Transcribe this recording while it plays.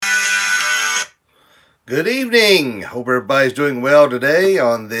Good evening. Hope everybody's doing well today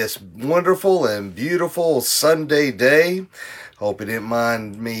on this wonderful and beautiful Sunday day. Hope you didn't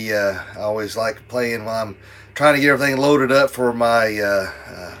mind me. I always like playing while I'm trying to get everything loaded up for my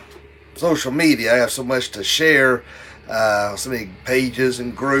social media. I have so much to share, so many pages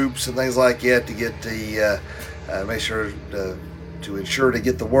and groups and things like that to get the make sure to ensure to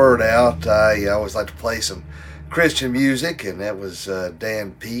get the word out. I always like to play some Christian music, and that was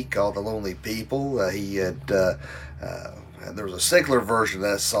Dan Peake, All the Lonely People. He had there was a secular version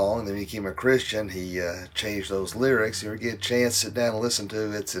of that song. Then he became a Christian. He changed those lyrics. You ever get a chance, sit down and listen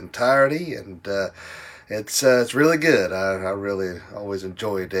to its entirety, and it's really good. I really always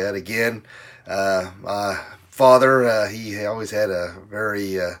enjoyed that. Again, my father, he always had a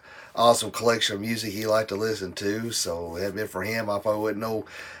very awesome collection of music he liked to listen to. So had it been for him, I probably wouldn't know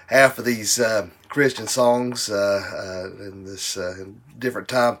half of these Christian songs in this different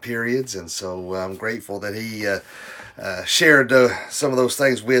time periods. And so I'm grateful that he shared some of those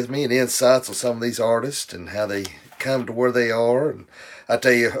things with me and insights on some of these artists and how they come to where they are. And I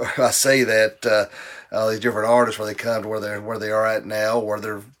tell you, I say that all these different artists, where they come to where they are at now,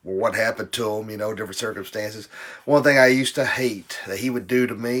 what happened to them, different circumstances. One thing I used to hate that he would do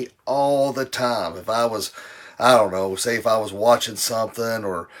to me all the time, if I was, I don't know, say if I was watching something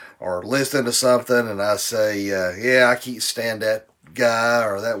or listening to something, and I say, yeah, I can't stand that guy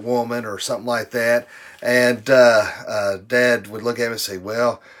or that woman or something like that, and Dad would look at me and say,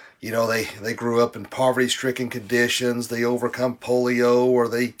 well, they grew up in poverty-stricken conditions. They overcome polio, or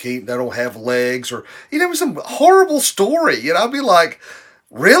they don't have legs, or some horrible story. I'd be like,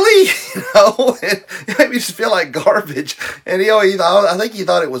 really? And it made me just feel like garbage. And I think he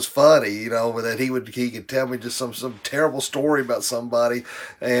thought it was funny, that he could tell me just some terrible story about somebody,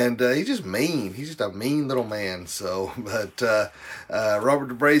 and he's just mean. He's just a mean little man. So, but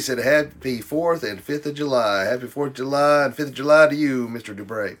Robert Dubray said, "Happy 4th and 5th of July. Happy 4th of July and 5th of July to you, Mr.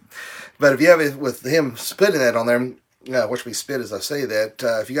 Dubray." But if you have it with him spitting that on there. Watch me spit as I say that.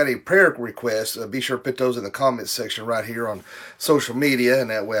 If you got any prayer requests, be sure to put those in the comments section right here on social media,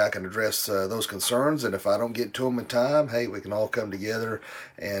 and that way I can address those concerns. And if I don't get to them in time, hey, we can all come together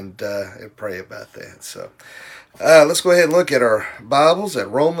and pray about that. So let's go ahead and look at our Bibles at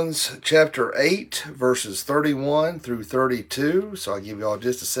Romans chapter 8, verses 31 through 32. So I'll give you all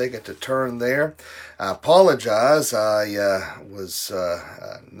just a second to turn there. I apologize. I was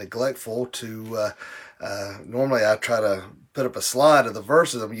neglectful to... normally I try to put up a slide of the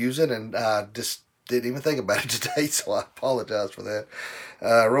verses I'm using, and I just didn't even think about it today, so I apologize for that.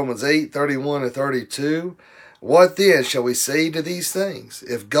 Romans 8, 31 and 32. What then shall we say to these things?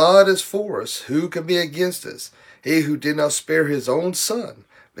 If God is for us, who can be against us? He who did not spare his own son,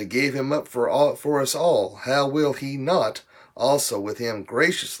 but gave him up for us all, how will he not also with him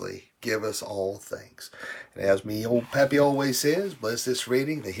graciously give us all things? And as me old Pappy always says, bless this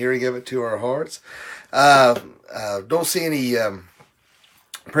reading, the hearing of it to our hearts. Don't see any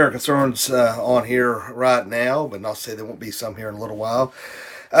prayer concerns on here right now, but I'll say there won't be some here in a little while.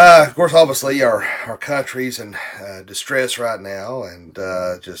 Of course, obviously, our country's in distress right now, and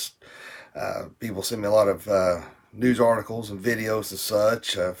people send me a lot of news articles and videos and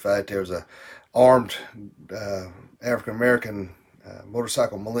such. In fact, there was a armed African-American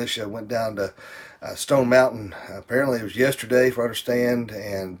motorcycle militia went down to Stone Mountain. Apparently it was yesterday, for I understand,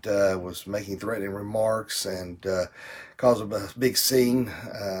 and was making threatening remarks and caused a big scene.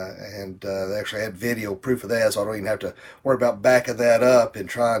 And they actually had video proof of that, so I don't even have to worry about backing that up and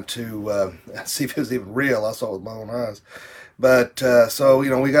trying to see if it was even real. I saw it with my own eyes. But so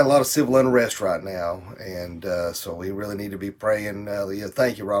we got a lot of civil unrest right now, and so we really need to be praying.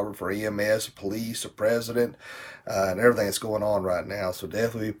 Thank you, Robert, for EMS, police, the president, and everything that's going on right now. So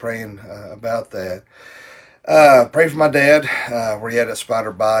definitely be praying about that. Pray for my dad, where he had a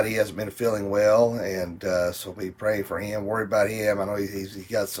spider bite. He hasn't been feeling well, and so be praying for him. Worry about him. I know he's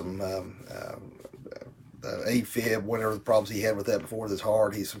got some AFib, whatever the problems he had with that before with his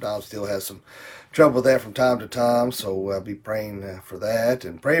heart. He sometimes still has some trouble with that from time to time, so I'll be praying for that,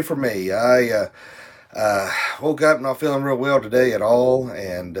 and pray for me. I woke up not feeling real well today at all,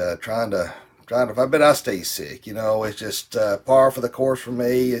 and trying to, I bet I stay sick. It's just par for the course for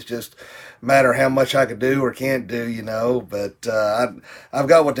me. It's just a matter of how much I can do or can't do, but I've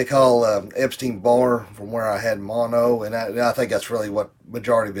got what they call Epstein-Barr from where I had mono, and I think that's really what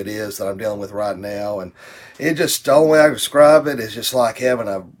majority of it is that I'm dealing with right now, and it just, the only way I describe it is just like having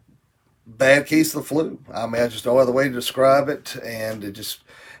a bad case of the flu. I mean, I just no other way to describe it, and it just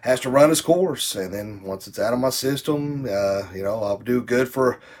has to run its course. And then once it's out of my system, I'll do good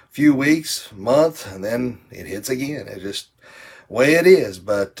for a few weeks, month, and then it hits again. It just way it is.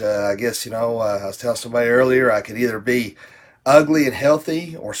 But I guess, I was telling somebody earlier, I could either be ugly and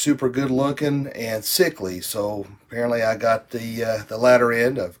healthy or super good looking and sickly. So apparently I got the latter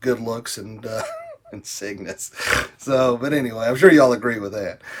end of good looks and and sickness. So, but anyway, I'm sure y'all agree with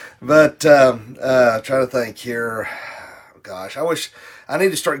that. But trying to think here. Gosh, I need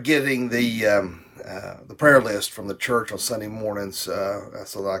to start getting the prayer list from the church on Sunday mornings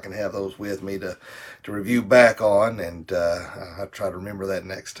so that I can have those with me to review back on, and I'll try to remember that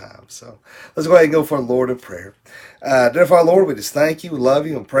next time. So let's go ahead and go for the Lord in prayer. Dear Father, Lord, we just thank you, love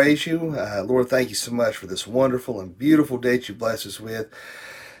you, and praise you. Lord, thank you so much for this wonderful and beautiful day that you bless us with.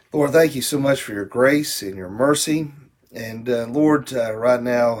 Lord, thank you so much for your grace and your mercy. And Lord, right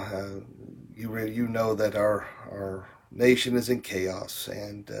now, you know that our nation is in chaos.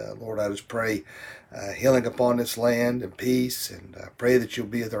 And Lord, I just pray healing upon this land and peace. And I pray that you'll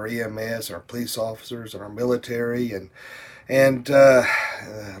be with our EMS, our police officers, and our military. And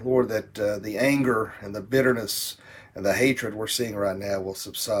Lord, that the anger and the bitterness and the hatred we're seeing right now will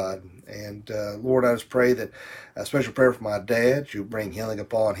subside. And Lord, I just pray that a special prayer for my dad, you bring healing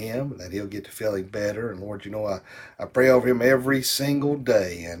upon him, and that he'll get to feeling better. And Lord, I pray over him every single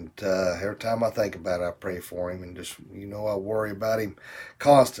day. And every time I think about it, I pray for him. And just, I worry about him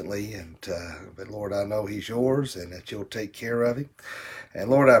constantly. And but Lord, I know he's yours and that you'll take care of him. And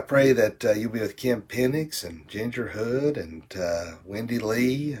Lord, I pray that you'll be with Kim Penix and Ginger Hood and Wendy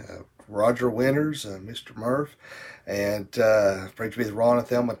Lee, Roger Winters, Mr. Murph, and pray to be with Ron and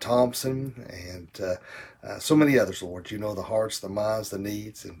Thelma Thompson, and so many others, Lord. You know the hearts, the minds, the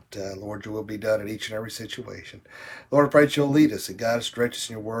needs, and Lord, your will be done in each and every situation. Lord, I pray that you'll lead us and guide us, direct us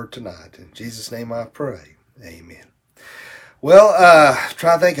in your word tonight. In Jesus' name I pray. Amen. Well,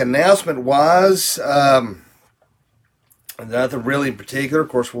 trying to think announcement-wise, nothing really in particular. Of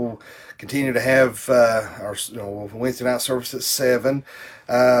course, we'll continue to have our Wednesday night service at 7.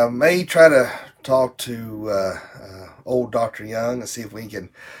 May try to talk to old Dr. Young and see if we can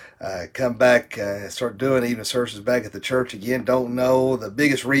come back and start doing evening services back at the church again. Don't know. The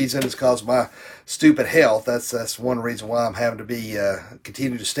biggest reason is because of my stupid health. That's one reason why I'm having to be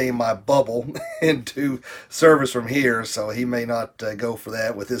continue to stay in my bubble and do service from here. So he may not go for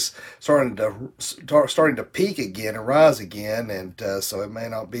that with this starting to peak again and rise again, and so it may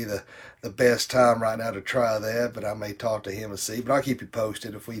not be the best time right now to try that, but I may talk to him and see. But I'll keep you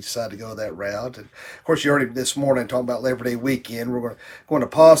posted if we decide to go that route. And of course, you already this morning talking about Labor Day weekend. We're going to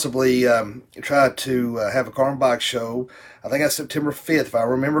possibly try to have a car and bike show. I think that's September 5th, if I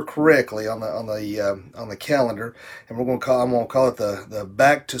remember correctly, on the calendar. And I'm going to call it the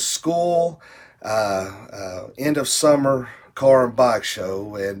Back to School end of summer car and bike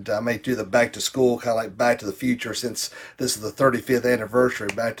show, and I may do the back to school, kind of like Back to the Future, since this is the 35th anniversary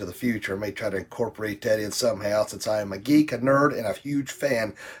of Back to the Future. I may try to incorporate that in somehow, since I am a geek, a nerd, and a huge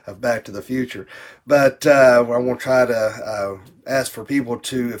fan of Back to the Future. But I want to try to ask for people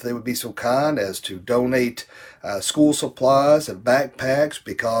to, if they would be so kind as to donate school supplies and backpacks,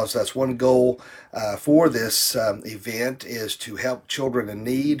 because that's one goal for this event, is to help children in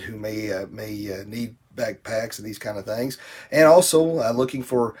need who may need backpacks and these kind of things, and also looking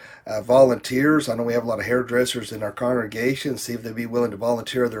for volunteers. I know we have a lot of hairdressers in our congregation. See if they'd be willing to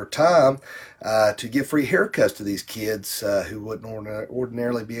volunteer their time to give free haircuts to these kids who wouldn't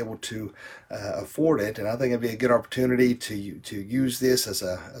ordinarily be able to afford it. And I think it'd be a good opportunity to use this as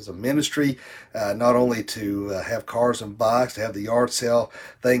a ministry, not only to have cars and bikes, to have the yard sale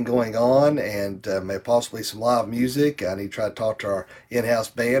thing going on, and may possibly some live music. I need to try to talk to our in-house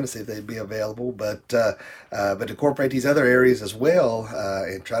band and see if they'd be available, but incorporate these other areas as well,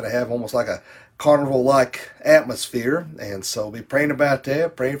 and try to have almost like a carnival-like atmosphere. And so be praying about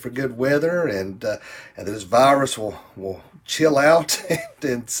that, praying for good weather, and that this virus will chill out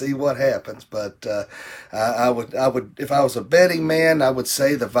and see what happens. But I would, if I was a betting man, I would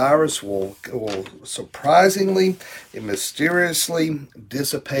say the virus will surprisingly and mysteriously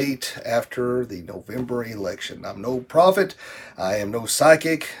dissipate after the November election. I'm no prophet, I am no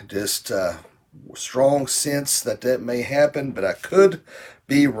psychic, just strong sense that may happen, but I could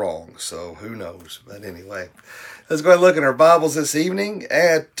be wrong, so who knows. But anyway, let's go ahead and look at our Bibles this evening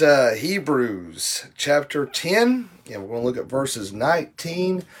at Hebrews chapter 10, and we're going to look at verses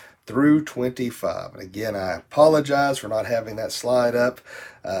 19 through 25. And again, I apologize for not having that slide up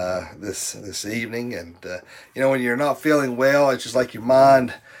this evening. And when you're not feeling well, it's just like your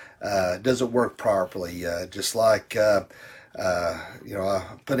mind doesn't work properly, just like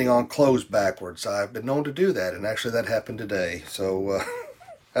putting on clothes backwards. I've been known to do that, and actually that happened today. So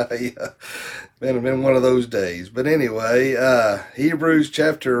been one of those days. But anyway, Hebrews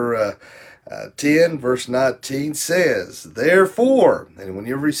chapter 10 verse 19 says, therefore, and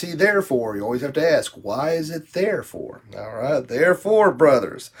whenever you see therefore, you always have to ask, why is it therefore? All right, therefore,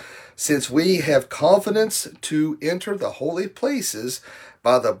 brothers, since we have confidence to enter the holy places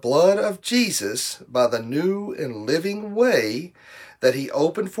by the blood of Jesus, by the new and living way that he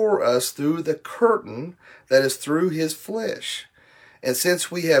opened for us through the curtain that is through his flesh. And since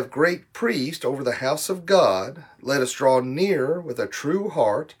we have great priest over the house of God, let us draw near with a true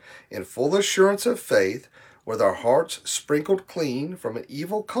heart, in full assurance of faith, with our hearts sprinkled clean from an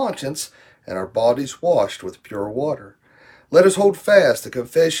evil conscience, and our bodies washed with pure water. Let us hold fast the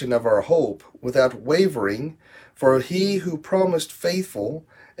confession of our hope without wavering, for he who promised faithful,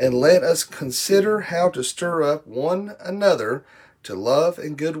 and let us consider how to stir up one another to love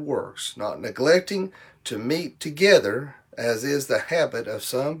and good works, not neglecting to meet together, as is the habit of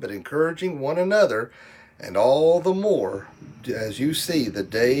some, but encouraging one another, and all the more as you see the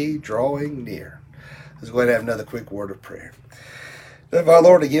day drawing near. Let's go ahead and have another quick word of prayer. Our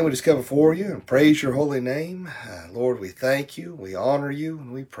Lord, again, we just come before you and praise your holy name. Lord, we thank you, we honor you,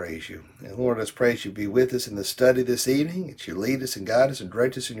 and we praise you. And Lord, let's praise you be with us in the study this evening, that you lead us and guide us and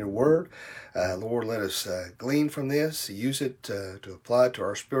direct us in your word. Lord, let us glean from this, use it to apply it to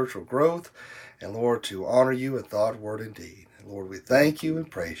our spiritual growth, and Lord, to honor you in thought, word, and deed. And Lord, we thank you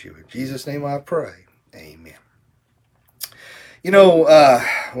and praise you. In Jesus' name I pray. Amen. You know,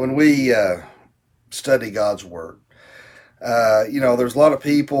 when we study God's word, there's a lot of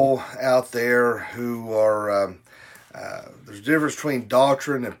people out there who are, there's a difference between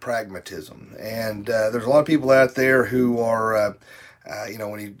doctrine and pragmatism. And there's a lot of people out there who are,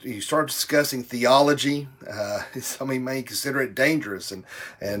 when you start discussing theology, somebody may consider it dangerous. And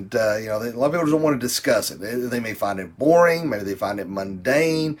a lot of people don't want to discuss it. They may find it boring. Maybe they find it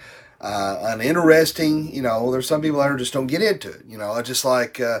mundane, uninteresting. There's some people out there just don't get into it. Just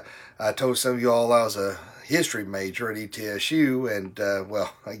like I told some of you all, I was a history major at ETSU, and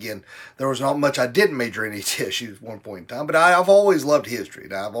again, there was not much I didn't major in ETSU at one point in time, but I've always loved history,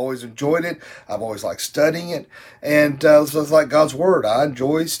 and I've always enjoyed it. I've always liked studying it, and it's like God's Word. I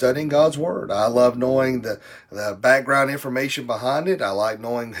enjoy studying God's Word. I love knowing the background information behind it. I like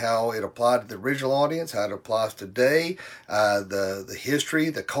knowing how it applied to the original audience, how it applies today, the history,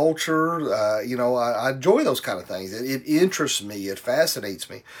 the culture. I enjoy those kind of things. It interests me. It fascinates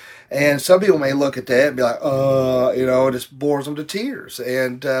me. And some people may look at that and be like, it just bores them to tears.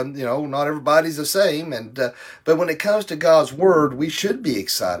 And, not everybody's the same. And but when it comes to God's Word, we should be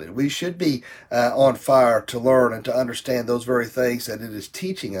excited. We should be on fire to learn and to understand those very things that it is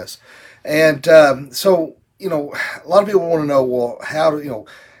teaching us. And so, a lot of people want to know, well, how do,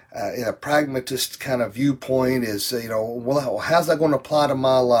 in a pragmatist kind of viewpoint is, how's that going to apply to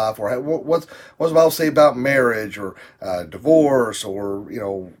my life? Or what's the Bible say about marriage or divorce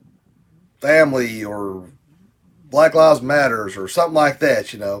or, family or Black Lives Matters or something like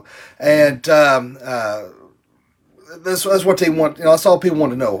that, and that's what they want. That's all people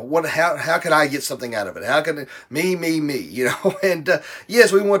want to know. How can I get something out of it? How can it, me? And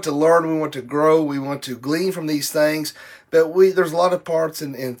yes, we want to learn, we want to grow, we want to glean from these things. But there's a lot of parts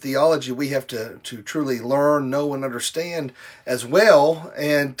in theology we have to truly learn, know, and understand as well.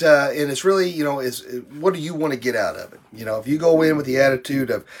 And it's really, what do you want to get out of it? If you go in with the attitude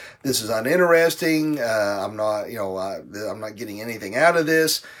of this is uninteresting, I'm not getting anything out of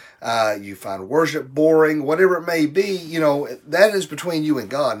this. You find worship boring, whatever it may be, that is between you and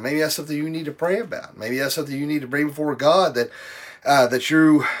God. Maybe that's something you need to pray about. Maybe that's something you need to bring before God, that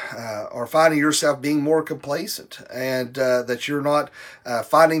you are finding yourself being more complacent, and that you're not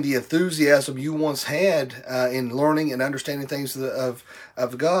finding the enthusiasm you once had in learning and understanding things of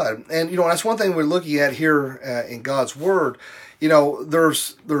God. And that's one thing we're looking at here in God's Word.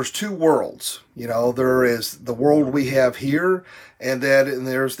 There's two worlds. There is the world we have here, and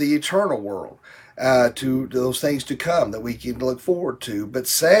there's the eternal world. To those things to come that we can look forward to. But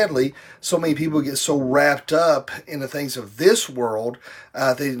sadly, so many people get so wrapped up in the things of this world,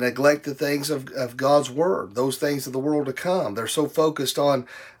 they neglect the things of God's Word, those things of the world to come. They're so focused on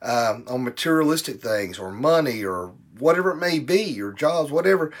materialistic things or money or whatever it may be, your jobs,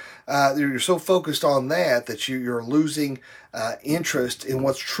 whatever. You're so focused on that you're losing interest in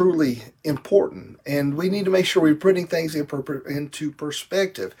what's truly important. And we need to make sure we're putting things into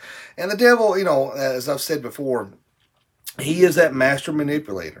perspective. And the devil, as I've said before, he is that master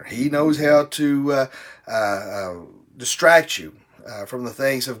manipulator. He knows how to distract you. from the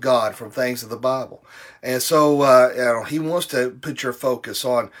things of God, from things of the Bible. And so he wants to put your focus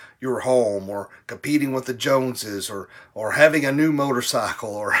on your home, or competing with the Joneses, or having a new motorcycle,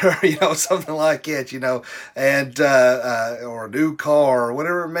 or something like that, and or a new car, or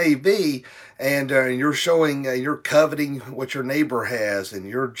whatever it may be. And you're showing, you're coveting what your neighbor has, and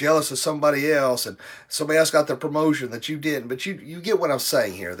you're jealous of somebody else, and somebody else got the promotion that you didn't. But you get what I'm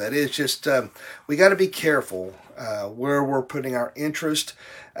saying here. That is just, we got to be careful where we're putting our interest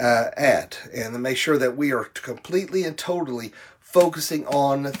at, and to make sure that we are completely and totally focusing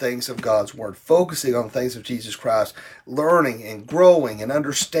on the things of God's Word, focusing on the things of Jesus Christ, learning and growing and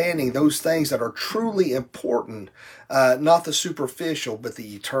understanding those things that are truly important, not the superficial, but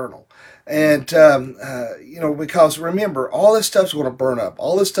the eternal. And, because remember, all this stuff's going to burn up.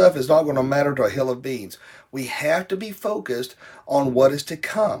 All this stuff is not going to matter to a hill of beans. We have to be focused on what is to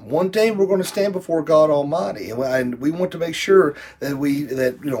come. One day we're going to stand before God Almighty, and we want to make sure that we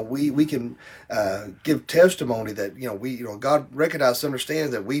can give testimony that God recognizes,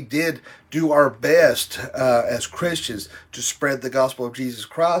 understands that we did do our best as Christians to spread the gospel of Jesus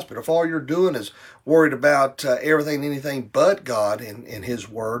Christ. But if all you're doing is worried about everything and anything but God and His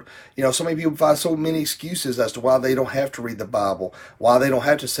Word, so many people find so many excuses as to why they don't have to read the Bible, why they don't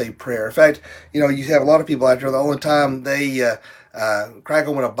have to say prayer. In fact, you have a lot of people out there, the only time they crack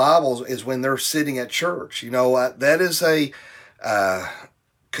open a Bible is when they're sitting at church. That is a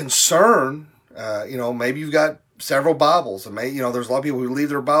concern. Maybe you've got several Bibles, and there's a lot of people who leave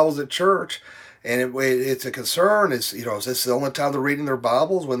their Bibles at church, and it's a concern. Is this the only time they're reading their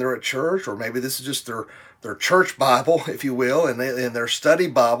Bibles, when they're at church, or maybe this is just their church Bible, if you will, and their study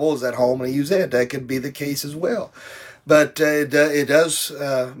Bible is at home and they use that. That could be the case as well. But it does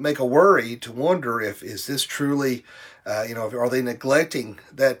make a worry to wonder is this truly, are they neglecting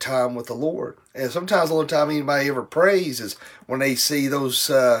that time with the Lord? And sometimes the only time anybody ever prays is when they see those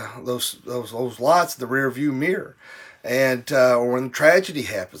lights in the rear view mirror, and or when tragedy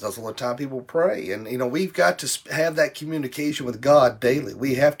happens. That's the only time people pray. And we've got to have that communication with God daily.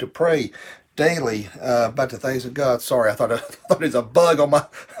 We have to pray daily about the things of God. Sorry, I thought there was a bug on my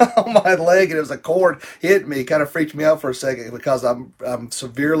on my leg, and it was a cord hit me. It kind of freaked me out for a second because I'm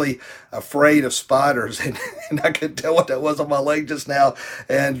severely afraid of spiders, and I couldn't tell what that was on my leg just now.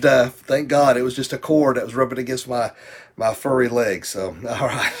 And thank God it was just a cord that was rubbing against my furry leg. So all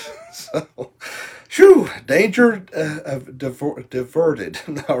right, so. Phew, danger diverted.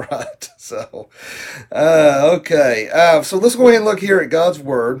 All right, so okay, so let's go ahead and look here at God's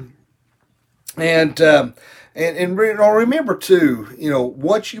Word. And remember too,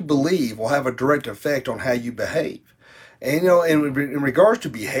 what you believe will have a direct effect on how you behave. And in regards to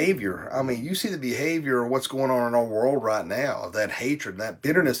behavior, you see the behavior of what's going on in our world right now, that hatred, that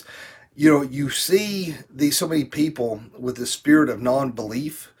bitterness. You see so many people with the spirit of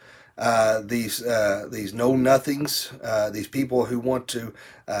non-belief. These know-nothings, these people who want to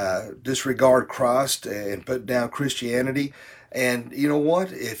disregard Christ and put down Christianity. And you know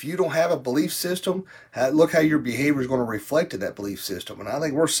what? If you don't have a belief system, look how your behavior is going to reflect in that belief system. And I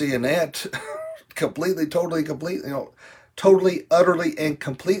think we're seeing that completely, utterly, and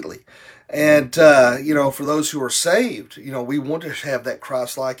completely. And, for those who are saved, we want to have that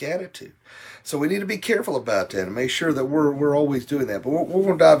Christ-like attitude. So we need to be careful about that and make sure that we're always doing that. But we're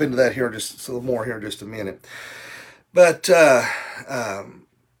going to dive into that here just a little more here in just a minute. But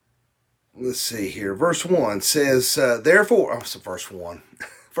let's see here. Verse 1 says,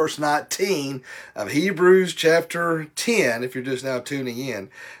 verse 19 of Hebrews chapter 10, if you're just now tuning in.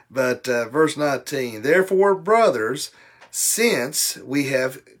 But verse 19, therefore, brothers, since we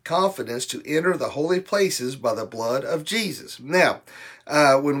have confidence to enter the holy places by the blood of Jesus. Now,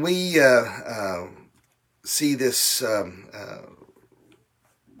 when we see this,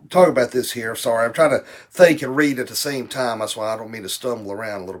 talk about this here, sorry, I'm trying to think and read at the same time. That's why I don't mean to stumble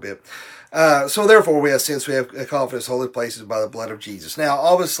around a little bit. So therefore, since we have confidence in holy places by the blood of Jesus. Now,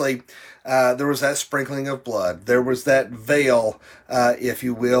 obviously, there was that sprinkling of blood. There was that veil, if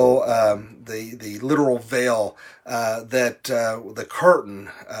you will, the literal veil, the curtain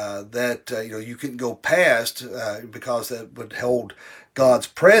that you couldn't go past because that would hold God's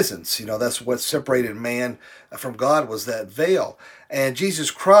presence. That's what separated man from God, was that veil. And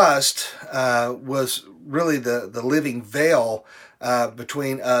Jesus Christ was really the living veil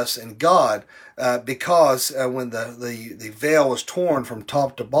between us and God, because when the veil was torn from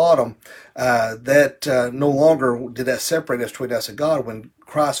top to bottom, that no longer did that separate us between us and God. When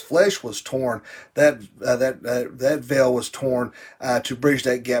Christ's flesh was torn, that veil was torn to bridge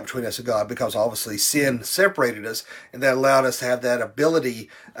that gap between us and God, because obviously sin separated us, and that allowed us to have that ability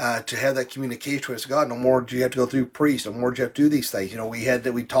to have that communication with God. No more do you have to go through priests. No more do you have to do these things.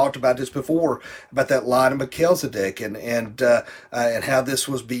 We talked about this before, about that line of Melchizedek, and how this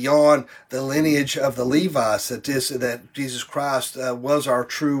was beyond the lineage of the Levites. That Jesus Christ was our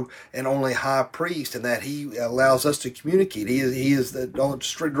true and only high priest, and that He allows us to communicate. He is not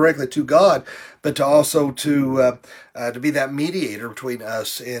directly to God, but to also to be that mediator between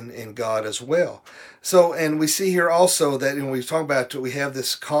us and God as well. So, and we see here also that when we talk about we have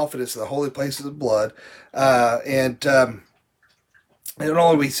this confidence in the holy places of blood, and not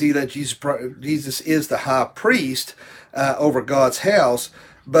only we see that Jesus is the high priest over God's house,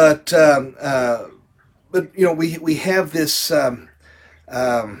 but we have this. I'm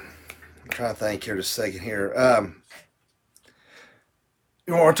trying to think here just a second here.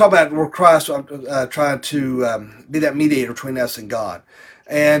 We're talking about where Christ trying to be that mediator between us and God,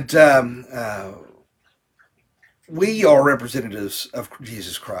 and we are representatives of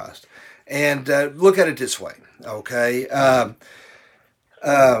Jesus Christ. And look at it this way, okay?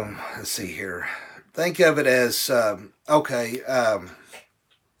 Let's see here. Think of it as say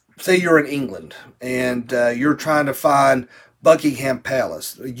you're in England and you're trying to find Buckingham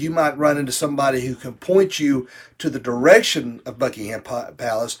Palace. You might run into somebody who can point you to the direction of Buckingham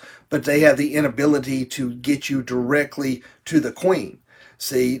Palace, but they have the inability to get you directly to the Queen.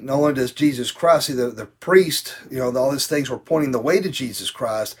 See, not only does Jesus Christ, the priest, all these things were pointing the way to Jesus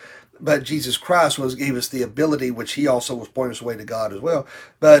Christ, but Jesus Christ gave us the ability, which He also was pointing us away to God as well.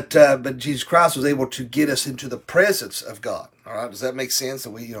 But Jesus Christ was able to get us into the presence of God. All right, does that make sense?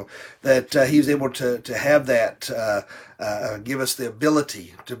 That He was able to have that give us the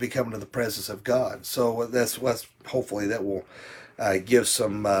ability to become into the presence of God. So that's hopefully that will give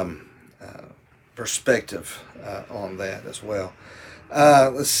some perspective on that as well.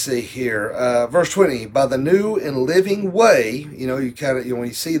 Let's see here. Verse 20, by the new and living way, you kind of, when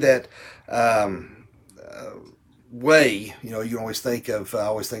you see that way, you always think of, I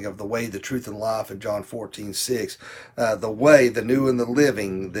always think of the way, the truth, and life in John 14:6. The way, the new and the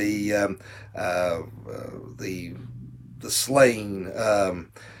living, the slain,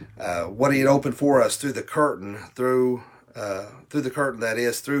 what He had opened for us through the curtain, through the curtain, that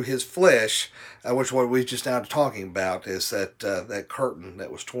is, through His flesh, which what we just now talking about is that curtain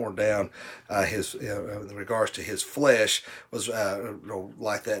that was torn down. In regards to His flesh was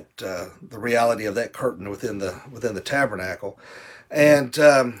like that, the reality of that curtain within the tabernacle. And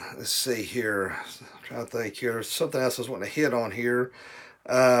let's see here. I'm trying to think here. Something else I was wanting to hit on here.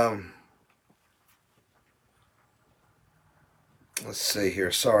 Let's see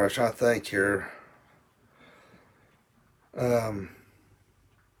here. Sorry, I'm trying to think here.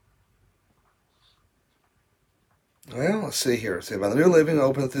 Well, let's see here. See, by the new living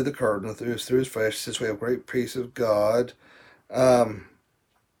open through the curtain, through His flesh, since we have great peace of God. I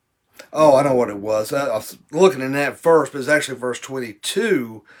know what it was. I was looking in that verse, but it's actually verse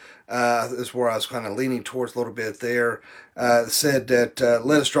 22. Is where I was kind of leaning towards a little bit there. It said that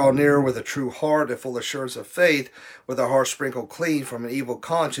let us draw near with a true heart and full assurance of faith, with our hearts sprinkled clean from an evil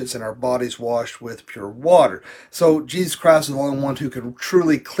conscience and our bodies washed with pure water. So Jesus Christ is the only one who can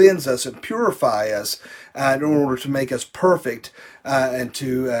truly cleanse us and purify us in order to make us perfect and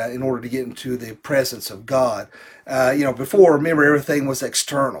in order to get into the presence of God. Before, remember, everything was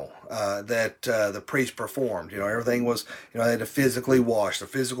external. That the priest performed. Everything was, they had to physically wash, the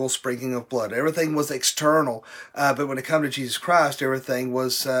physical sprinkling of blood. Everything was external. But when it comes to Jesus Christ, everything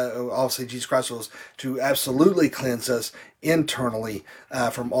was, obviously Jesus Christ was to absolutely cleanse us internally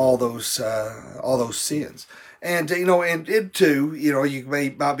from all those sins. And, and it too, you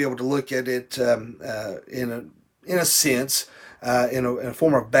might be able to look at it in a sense, in a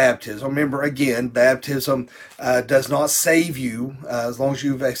form of baptism. Remember, again, baptism does not save you. As long as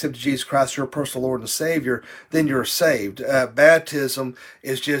you've accepted Jesus Christ, your personal Lord and Savior, then you're saved. Baptism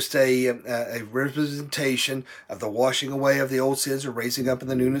is just a representation of the washing away of the old sins and raising up in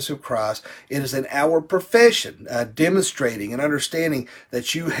the newness of Christ. It is an outward profession, demonstrating and understanding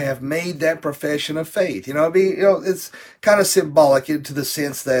that you have made that profession of faith. It's kind of symbolic to the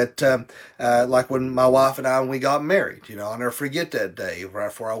sense that, like when my wife and I, when we got married, I'll never forget that day. Right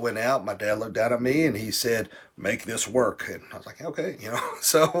before I went out, my dad looked down at me and he said, "Make this work." And I was like, okay,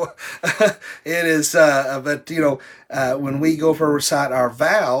 so it is, but when we go for recite our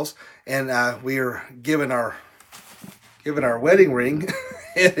vows and we are given our wedding ring,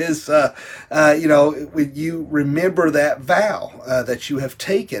 it is, when you remember that vow that you have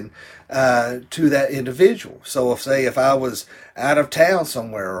taken, to that individual. So if I was out of town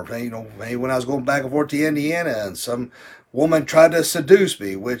somewhere, or maybe when I was going back and forth to Indiana, and some woman tried to seduce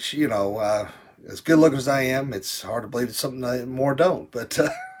me, which as good looking as I am, it's hard to believe it's something I more don't. But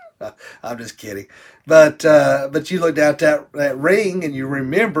I'm just kidding. But you look down at that ring and you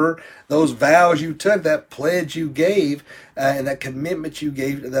remember those vows you took, that pledge you gave, and that commitment you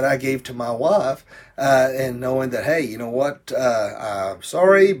gave, that I gave to my wife, and knowing that, hey, you know what, I'm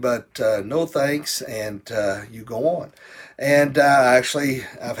sorry, but no thanks, and you go on. And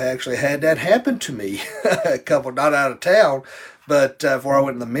I've actually had that happen to me a couple, not out of town, but before I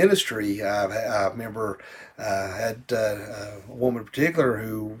went in the ministry, I remember had a woman in particular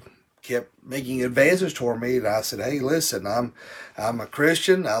who kept making advances toward me, and I said, "Hey, listen, I'm a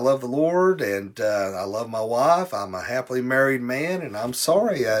Christian. I love the Lord, and I love my wife. I'm a happily married man, and I'm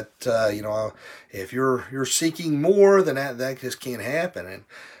sorry that if you're seeking more, then that just can't happen." And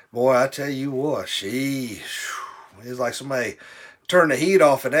boy, I tell you what, it was like somebody turned the heat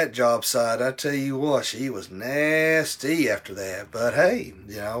off in that job site. I tell you what, she was nasty after that. But hey,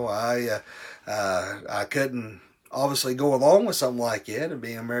 I couldn't obviously go along with something like that and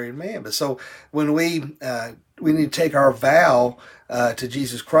being a married man. But so when we need to take our vow to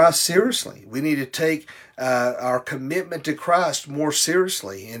Jesus Christ seriously. We need to take our commitment to Christ more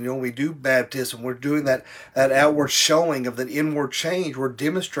seriously. And when we do baptism, we're doing that outward showing of the inward change. We're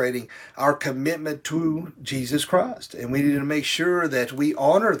demonstrating our commitment to Jesus Christ. And we need to make sure that we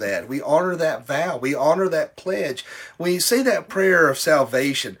honor that. We honor that vow. We honor that pledge. When you say that prayer of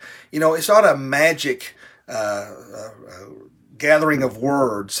salvation, it's not a magic gathering of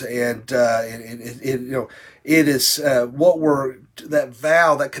words, and it is that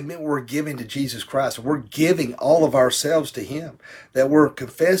vow, that commitment we're giving to Jesus Christ. We're giving all of ourselves to Him, that we're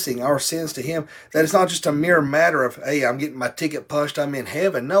confessing our sins to Him, that it's not just a mere matter of, hey, I'm getting my ticket punched, I'm in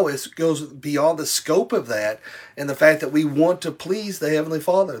heaven. No, it goes beyond the scope of that, and the fact that we want to please the Heavenly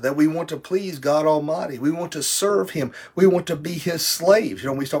Father, that we want to please God Almighty. We want to serve Him. We want to be His slaves.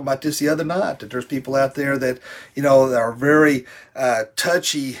 We talked about this the other night, that there's people out there that, are very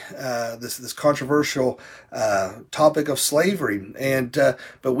touchy, this controversial topic of slavery,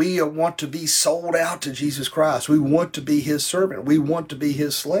 but we want to be sold out to Jesus Christ. We want to be His servant. We want to be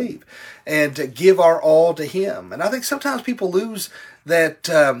His slave, and to give our all to Him. And I think sometimes people lose that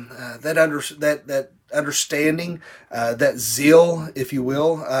understanding, that zeal, if you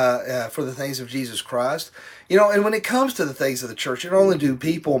will, for the things of Jesus Christ. And when it comes to the things of the church, not only do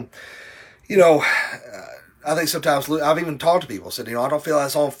people, I think sometimes I've even talked to people, said, I don't feel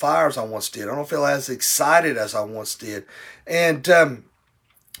as on fire as I once did. I don't feel as excited as I once did. And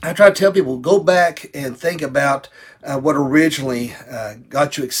I try to tell people, go back and think about what originally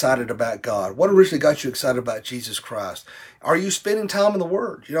got you excited about God. What originally got you excited about Jesus Christ? Are you spending time in the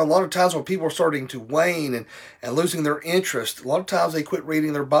Word? A lot of times when people are starting to wane and losing their interest, a lot of times they quit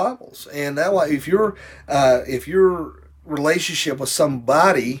reading their Bibles. And that way, if your relationship with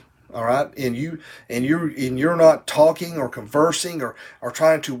somebody, all right, and you're not talking or conversing or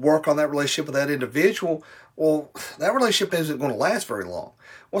trying to work on that relationship with that individual, well, that relationship isn't going to last very long.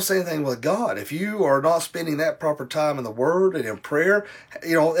 Well, same thing with God. If you are not spending that proper time in the Word and in prayer,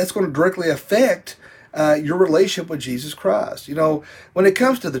 that's going to directly affect your relationship with Jesus Christ. When it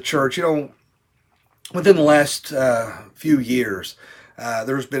comes to the church, within the last few years,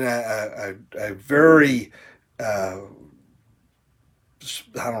 there's been a very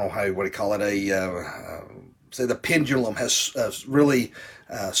I don't know what do you call it, say the pendulum has really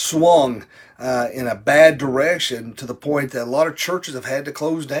swung in a bad direction, to the point that a lot of churches have had to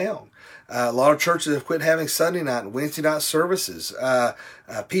close down. A lot of churches have quit having Sunday night and Wednesday night services.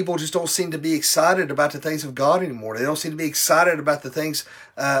 People just don't seem to be excited about the things of God anymore. They don't seem to be excited about the things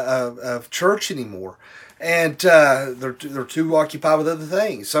of church anymore. And they're too occupied with other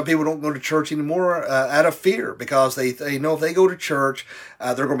things. Some people don't go to church anymore out of fear, because they know if they go to church,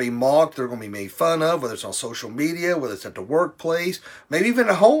 they're going to be mocked, they're going to be made fun of, whether it's on social media, whether it's at the workplace, maybe even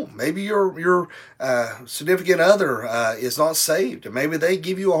at home. Maybe your significant other is not saved, and maybe they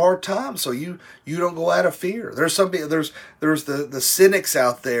give you a hard time, so you don't go out of fear. There's the cynics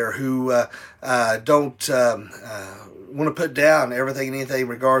out there who don't want to put down everything and anything in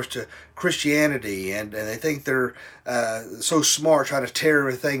regards to Christianity, and they think they're so smart, trying to tear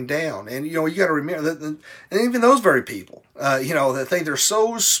everything down. And you got to remember that, and even those very people, that think they're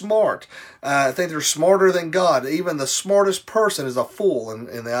so smart, think they're smarter than God. Even the smartest person is a fool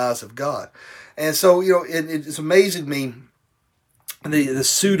in the eyes of God. And so it's amazing to me the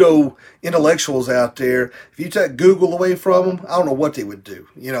pseudo intellectuals out there, if you take Google away from them, I don't know what they would do.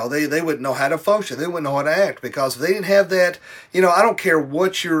 They wouldn't know how to function. They wouldn't know how to act, because if they didn't have that, I don't care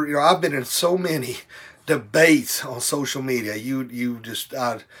what I've been in so many debates on social media.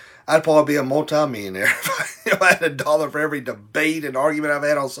 I'd probably be a multi-millionaire if I had $1 for every debate and argument I've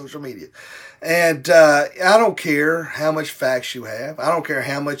had on social media. And I don't care how much facts you have. I don't care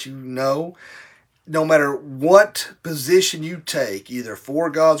how much you know. No matter what position you take, either for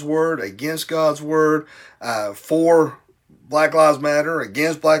God's Word, against God's Word, for Black Lives Matter,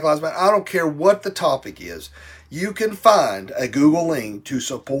 against Black Lives Matter, I don't care what the topic is. You can find a Google link to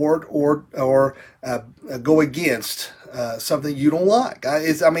support or go against something you don't like.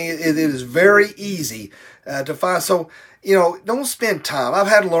 It is very easy to find. So, don't spend time. I've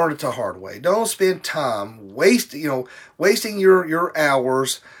had to learn it the hard way. Don't spend time wasting your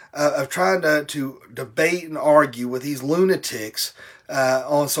hours of trying to debate and argue with these lunatics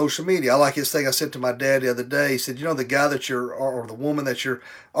on social media. I like this thing I said to my dad the other day. He said, the guy or the woman that you're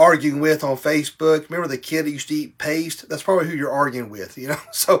arguing with on Facebook, remember the kid that used to eat paste? That's probably who you're arguing with,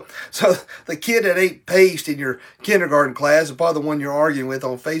 So the kid that ate paste in your kindergarten class is probably the one you're arguing with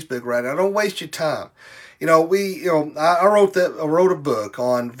on Facebook right now. Don't waste your time. I wrote a book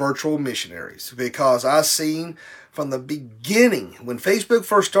on virtual missionaries because I seen from the beginning, when Facebook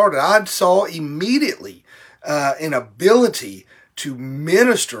first started, I saw immediately an ability to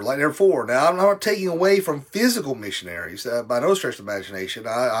minister like never before. Now, I'm not taking away from physical missionaries by no stretch of the imagination.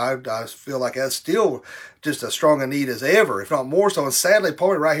 I feel like that's still just as strong a need as ever, if not more so. And sadly,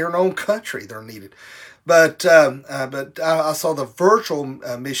 probably right here in our own country, they're needed. But I saw the virtual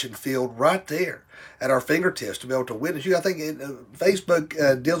mission field right there at our fingertips to be able to witness. I think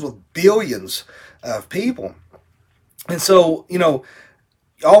Facebook deals with billions of people. And so,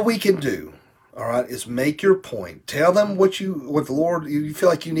 all we can do, all right, is make your point. Tell them what the Lord, you feel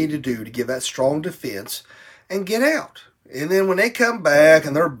like you need to do to give that strong defense, and get out. And then when they come back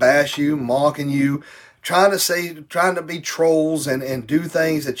and they're bashing you, mocking you, trying to be trolls and do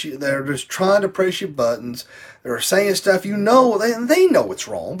things they're just trying to press your buttons, they're saying stuff they know it's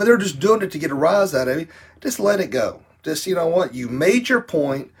wrong, but they're just doing it to get a rise out of you, just let it go. Just, you made your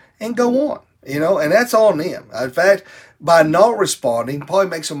point and go on. And that's on them. In fact, by not responding, probably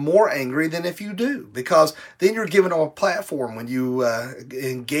makes them more angry than if you do, because then you're giving them a platform when you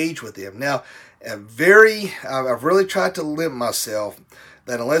engage with them. Now, I've really tried to limit myself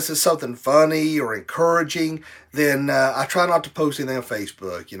that unless it's something funny or encouraging, then I try not to post anything on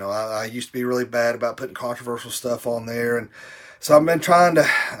Facebook. I used to be really bad about putting controversial stuff on there, and so I've been trying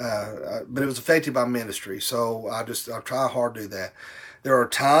to, but it was affected by ministry, so I try hard to do that. There are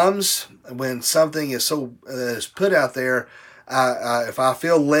times when something is put out there, if I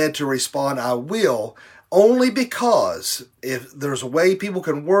feel led to respond, I will, only because if there's a way people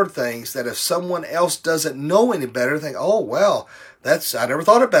can word things that if someone else doesn't know any better, think, oh, well, I never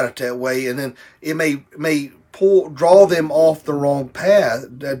thought about it that way, and then it may draw them off the wrong path,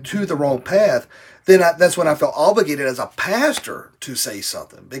 to the wrong path. Then that's when I felt obligated as a pastor to say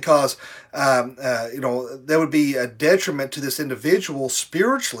something, because there would be a detriment to this individual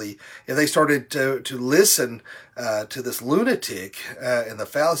spiritually if they started to listen to this lunatic and the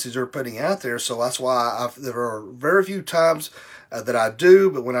fallacies they're putting out there. So that's why there are very few times that I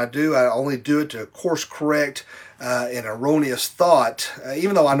do, but when I do, I only do it to course correct an erroneous thought,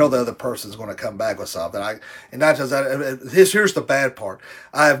 even though I know the other person's going to come back with something. Here's the bad part.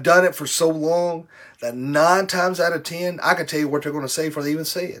 I have done it for so long that 9 times out of 10, I can tell you what they're going to say before they even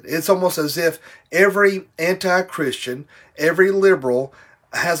say it. It's almost as if every anti-Christian, every liberal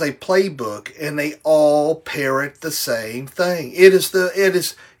has a playbook, and they all parrot the same thing. It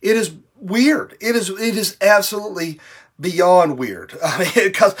is weird. It is absolutely beyond weird.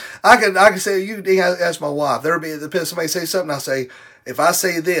 Because I can say, you ask my wife, somebody say something, I say, if I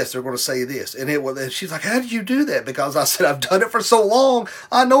say this, they're going to say this. And she's like, how did you do that? Because I said, I've done it for so long,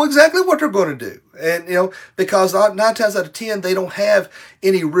 I know exactly what they're going to do. And, because 9 times out of 10, they don't have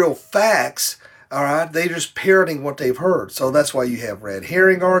any real facts. All right, they're just parroting what they've heard. So that's why you have red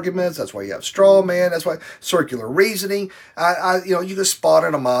herring arguments. That's why you have straw man. That's why circular reasoning. You can spot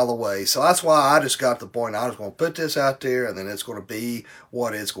it a mile away. So that's why I just got the point. I was going to put this out there, and then it's going to be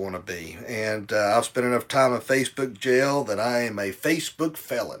what it's going to be. And I've spent enough time in Facebook jail that I am a Facebook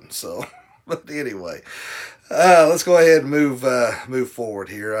felon. So, but anyway, let's go ahead and move forward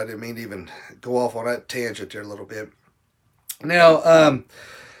here. I didn't mean to even go off on that tangent there a little bit. Now,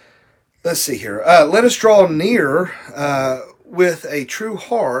 let's see here. Let us draw near with a true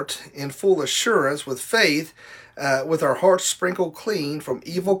heart in full assurance with faith, with our hearts sprinkled clean from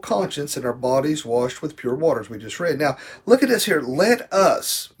evil conscience and our bodies washed with pure waters. We just read. Now, look at this here. Let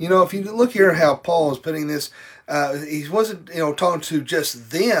us. If you look here how Paul is putting this, he wasn't, talking to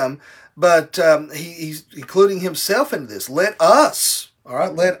just them, but he's including himself into this. Let us. All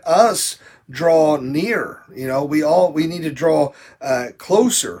right. Let us draw near. We need to draw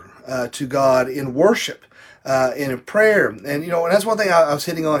closer to God in worship. In prayer. And that's one thing I was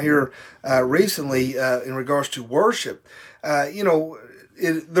hitting on here recently in regards to worship.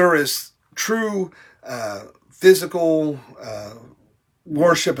 There is true physical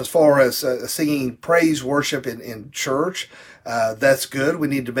worship as far as singing praise worship in church. That's good. We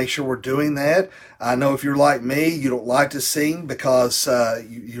need to make sure we're doing that. I know if you're like me, you don't like to sing because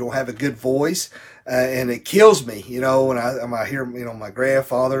you don't have a good voice. And it kills me, when I hear, my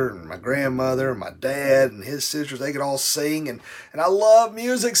grandfather and my grandmother and my dad and his sisters, they could all sing. And I love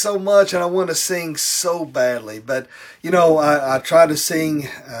music so much and I want to sing so badly. But, I try to sing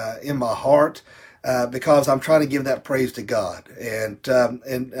in my heart because I'm trying to give that praise to God. And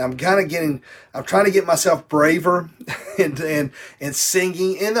I'm trying to get myself braver and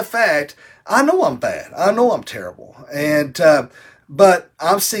singing in the fact, I know I'm bad. I know I'm terrible. But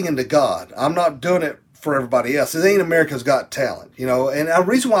I'm singing to God. I'm not doing it for everybody else. It ain't America's Got Talent, And the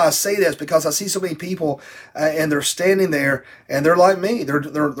reason why I say that is because I see so many people, and they're standing there, and they're like me. They're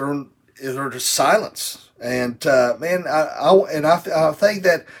just silence. And man, I think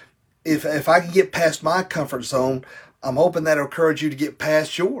that if I can get past my comfort zone, I'm hoping that'll encourage you to get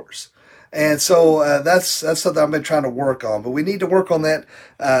past yours. And so that's something I've been trying to work on. But we need to work on that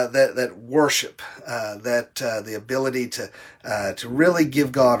worship, the ability to really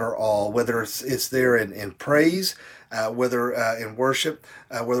give God our all, whether it's there in praise, whether in worship,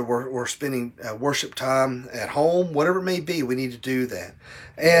 whether we're spending worship time at home, whatever it may be. We need to do that.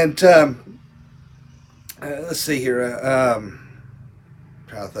 And let's see here.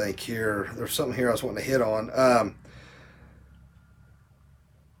 Trying to think here. There's something here I was wanting to hit on.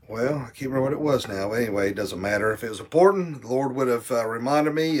 Well, I can't remember what it was now. Anyway, it doesn't matter. If it was important, the Lord would have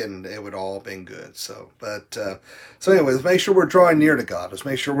reminded me, and it would all have been good. So anyway, let's make sure we're drawing near to God. Let's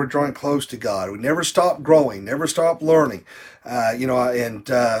make sure we're drawing close to God. We never stop growing, never stop learning. And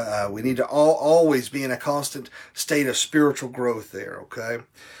we need to always be in a constant state of spiritual growth there, okay?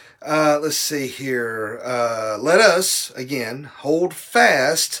 Let's see here. Let us, again, hold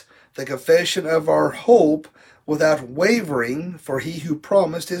fast the confession of our hope without wavering, for he who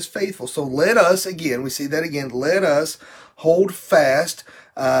promised is faithful. So let us, again, we see that again, let us hold fast,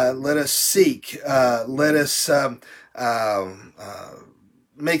 let us seek, let us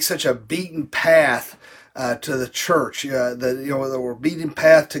make such a beaten path to the church, that we're beaten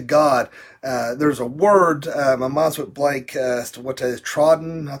path to God. There's a word, my mind's went blank as to what that is,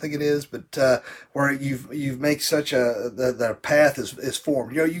 trodden, I think it is, but where you've make such the path is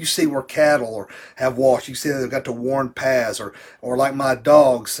formed. You see where cattle or have walked, you see they've got the worn paths, or like my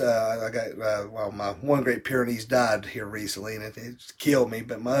dogs. I got my one Great Pyrenees died here recently, and it killed me.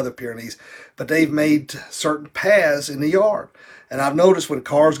 But my other Pyrenees, they've made certain paths in the yard. And I've noticed when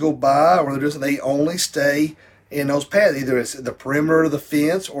cars go by, or they only stay in those paths. Either it's the perimeter of the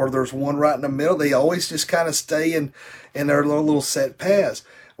fence, or there's one right in the middle. They always just kind of stay in their little set paths.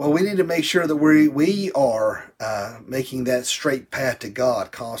 Well, we need to make sure that we are making that straight path to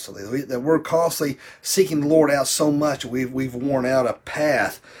God constantly. That we're constantly seeking the Lord out so much we've worn out a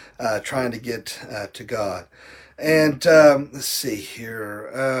path trying to get to God. And let's see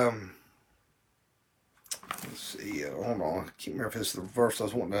here. Let's see. Hold on. I can't remember if it's the verse I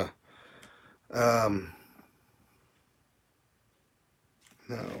was wanting to.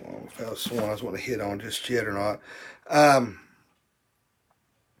 No, if that was the one I was wanting to hit on just yet or not. All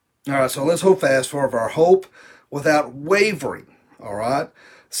right. So let's hold fast for our hope without wavering. All right.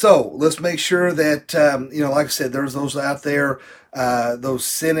 So let's make sure that like I said, there's those out there, those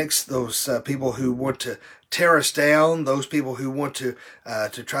cynics, those people who want to tear us down, those people who want to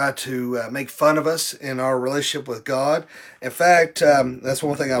try to make fun of us in our relationship with God. In fact, that's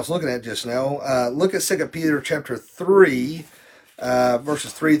one thing I was looking at just now. Look at 2 Peter chapter 3,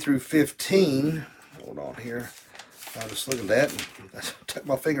 verses 3 through 15. Hold on here. I was just looking at that and I took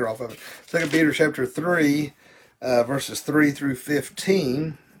my finger off of it. 2 Peter chapter 3, verses 3 through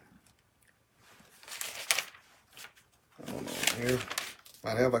 15. Hold on here.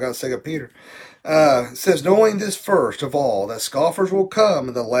 Might have I got 2 Peter. It says, knowing this first of all, that scoffers will come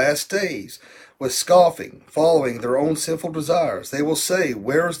in the last days with scoffing, following their own sinful desires. They will say,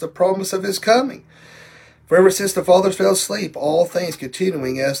 where is the promise of his coming? For ever since the fathers fell asleep, all things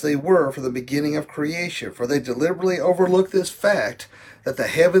continuing as they were from the beginning of creation, for they deliberately overlooked this fact, that the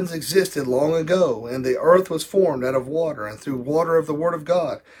heavens existed long ago, and the earth was formed out of water, and through water of the word of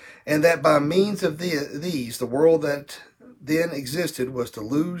God, and that by means of these the world that then existed was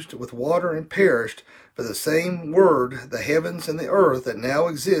deluged with water and perished. For the same word, the heavens and the earth that now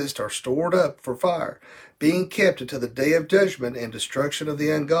exist are stored up for fire, being kept until the day of judgment and destruction of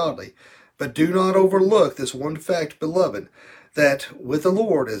the ungodly. But do not overlook this one fact, beloved, that with the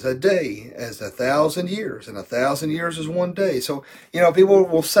Lord is a day as 1,000 years, and 1,000 years is one day. So, people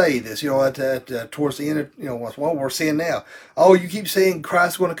will say this, towards the end of, what we're seeing now. Oh, you keep saying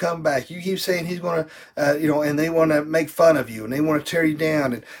Christ's going to come back. You keep saying he's going to, and they want to make fun of you, and they want to tear you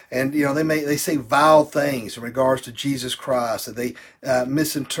down, and they say vile things in regards to Jesus Christ, and they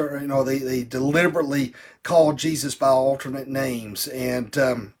misinterpret, they deliberately call Jesus by alternate names, and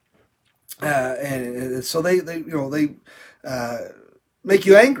so they make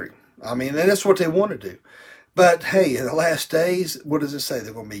you angry. I mean, and that's what they want to do. But hey, in the last days, what does it say?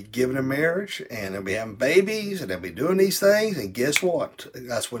 They're going to be given in marriage, and they'll be having babies, and they'll be doing these things. And guess what?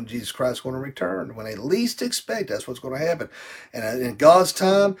 That's when Jesus Christ is going to return. When they least expect, that's what's going to happen. And God's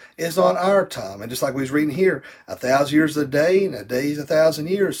time is not our time. And just like we was reading here, 1,000 years is a day, and a day is 1,000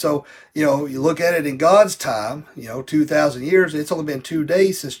 years. So, you look at it in God's time, 2,000 years, it's only been 2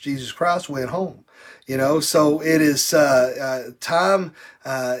 days since Jesus Christ went home. So it is, time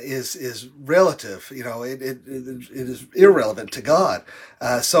is relative, it is irrelevant to God.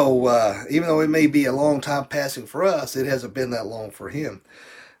 So even though it may be a long time passing for us, it hasn't been that long for him.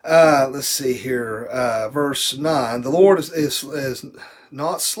 Let's see here, verse 9, the Lord is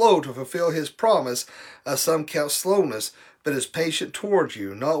not slow to fulfill his promise, as some count slowness, but is patient towards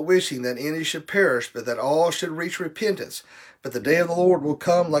you, not wishing that any should perish, but that all should reach repentance. But the day of the Lord will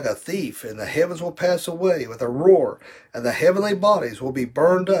come like a thief, and the heavens will pass away with a roar, and the heavenly bodies will be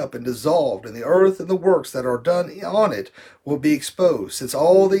burned up and dissolved, and the earth and the works that are done on it will be exposed. Since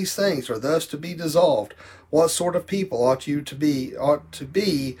all these things are thus to be dissolved, what sort of people ought to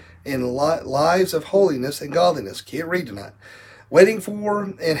be in lives of holiness and godliness? Can't read tonight. Waiting for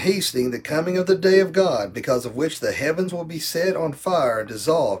and hastening the coming of the day of God, because of which the heavens will be set on fire and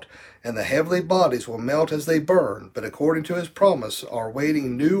dissolved, and the heavenly bodies will melt as they burn, but according to his promise are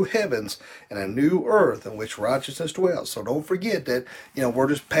waiting new heavens and a new earth in which righteousness dwells. So don't forget that, we're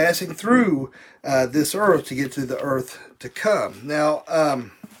just passing through this earth to get to the earth to come. Now,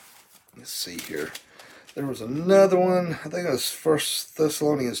 let's see here. There was another one, I think it was 1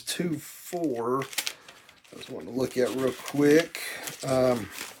 Thessalonians 2:4. I just want to look at real quick.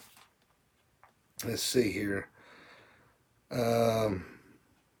 Let's see here. 1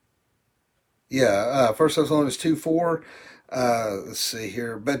 Thessalonians 2:4. Let's see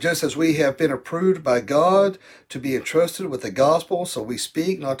here. But just as we have been approved by God to be entrusted with the gospel, so we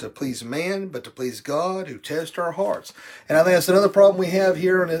speak not to please man, but to please God, who tests our hearts. And I think that's another problem we have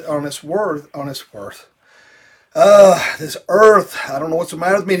here on this earth. I don't know what's the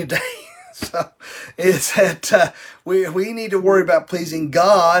matter with me today. So it's that we need to worry about pleasing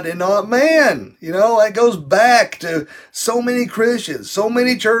God and not man. It goes back to so many Christians, so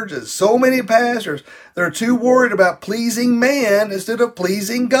many churches, so many pastors. They're too worried about pleasing man instead of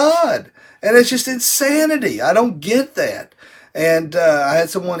pleasing God. And it's just insanity. I don't get that. And I had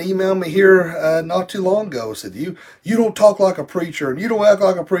someone email me here not too long ago. Said, you don't talk like a preacher, and you don't act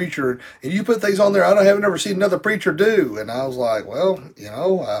like a preacher, and you put things on there I haven't ever seen another preacher do. And I was like, well,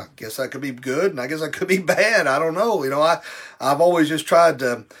 I guess that could be good, and I guess that could be bad. I don't know. I've always just tried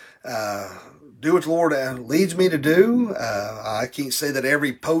to do what the Lord leads me to do. I can't say that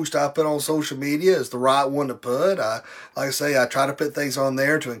every post I put on social media is the right one to put. Like I say, I try to put things on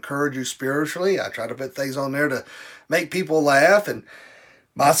there to encourage you spiritually. I try to put things on there to make people laugh, and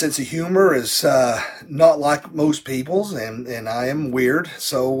my sense of humor is not like most people's, and I am weird,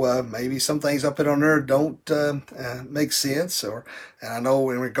 so maybe some things I put on there don't make sense. And I know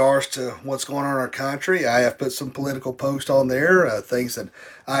in regards to what's going on in our country, I have put some political posts on there, things that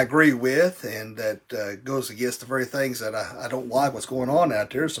I agree with, and that goes against the very things that I don't like what's going on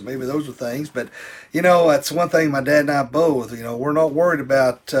out there. So maybe those are things, but that's one thing my dad and I both, we're not worried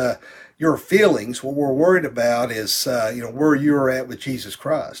about your feelings. What we're worried about is, where you're at with Jesus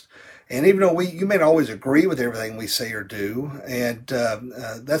Christ. And even though you may not always agree with everything we say or do, and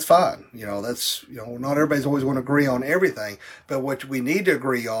that's fine. That's, not everybody's always going to agree on everything. But what we need to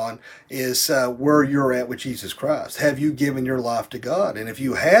agree on is where you're at with Jesus Christ. Have you given your life to God? And if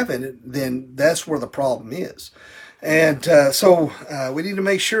you haven't, then that's where the problem is. And so we need to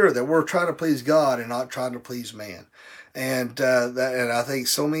make sure that we're trying to please God and not trying to please man. And I think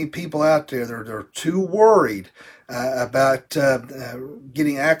so many people out there, they're too worried about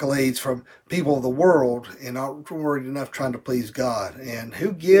getting accolades from people of the world and not worried enough trying to please God. And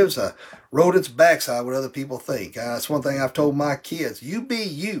who gives a rodent's backside what other people think? That's one thing I've told my kids. You be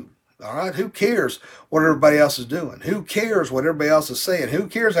you. All right, who cares what everybody else is doing? Who cares what everybody else is saying? Who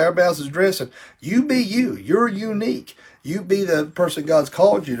cares how everybody else is dressing? You be you. You're unique. You be the person God's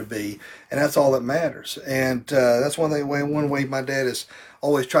called you to be, and that's all that matters. And that's one way my dad has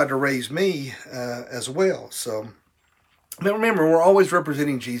always tried to raise me as well. So, but remember, we're always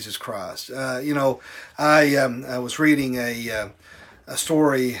representing Jesus Christ. I was reading a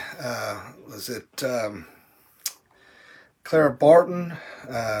story. Was it? Clara Barton,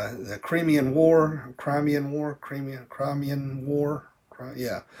 the Crimean War.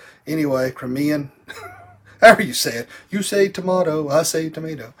 Yeah. Anyway, Crimean. However you say it. You say tomato, I say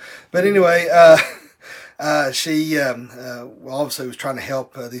tomato. But anyway, she obviously was trying to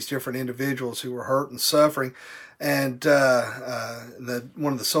help these different individuals who were hurt and suffering. And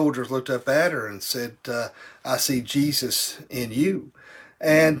one of the soldiers looked up at her and said, I see Jesus in you.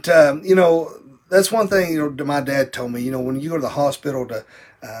 And, that's one thing, my dad told me, when you go to the hospital to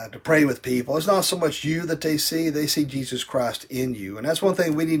pray with people, it's not so much you that they see Jesus Christ in you. And that's one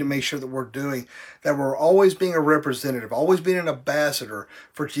thing we need to make sure that we're doing, that we're always being a representative, always being an ambassador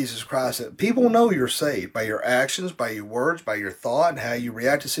for Jesus Christ. That people know you're saved by your actions, by your words, by your thought, and how you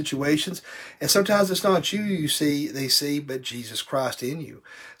react to situations. And sometimes it's not they see, but Jesus Christ in you.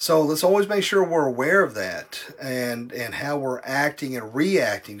 So let's always make sure we're aware of that and how we're acting and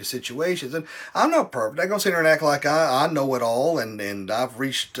reacting to situations. And I'm not perfect. I'm going to sit here and act like I know it all and I've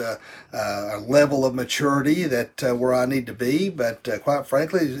reached a level of maturity that where I need to be. But quite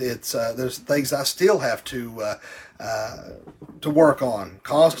frankly, it's there's things I still have to work on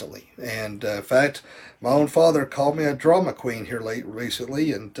constantly. And in fact, my own father called me a drama queen here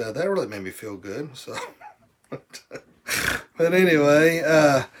recently, and that really made me feel good. So. But anyway,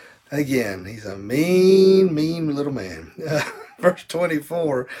 again, he's a mean little man. Verse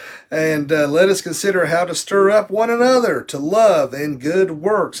 24, and let us consider how to stir up one another to love and good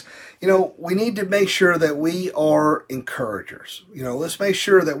works. We need to make sure that we are encouragers. Let's make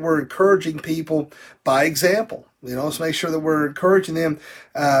sure that we're encouraging people by example. Let's make sure that we're encouraging them,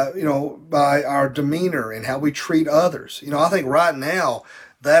 by our demeanor and how we treat others. I think right now,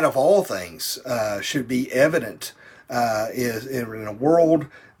 that of all things should be evident is in a world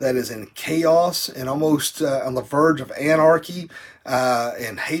that is in chaos and almost on the verge of anarchy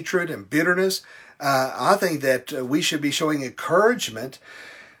and hatred and bitterness. I think that we should be showing encouragement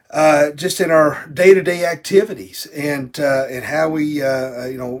just in our day-to-day activities and how we,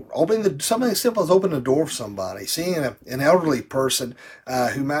 something as simple as opening the door for somebody, seeing an elderly person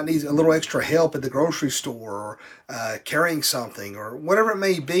who might need a little extra help at the grocery store or carrying something or whatever it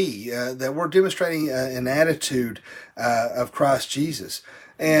may be, that we're demonstrating an attitude of Christ Jesus.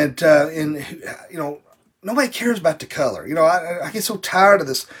 And nobody cares about the color. I get so tired of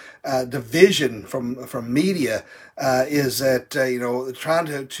this division from media is that,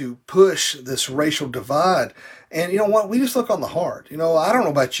 trying to push this racial divide. And you know what? We just look on the heart. I don't know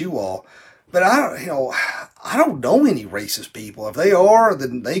about you all, but I don't know any racist people. If they are,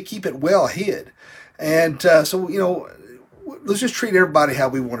 then they keep it well hid. And so, let's just treat everybody how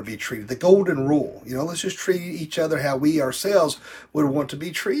we want to be treated. The golden rule, let's just treat each other how we ourselves would want to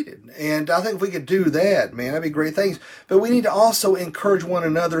be treated. And I think if we could do that, man, that'd be great things. But we need to also encourage one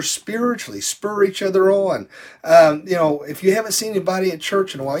another spiritually, spur each other on. If you haven't seen anybody at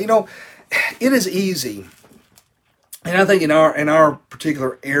church in a while, it is easy. And I think in our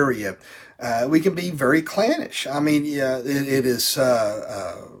particular area, we can be very clannish. I mean, it is,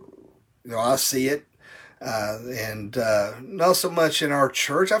 I see it. And not so much in our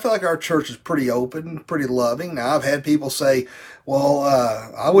church. I feel like our church is pretty open, pretty loving. Now, I've had people say, well,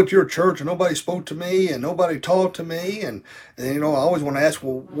 I went to your church and nobody spoke to me and nobody talked to me. And I always want to ask,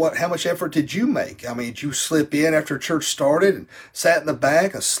 well, how much effort did you make? I mean, did you slip in after church started and sat in the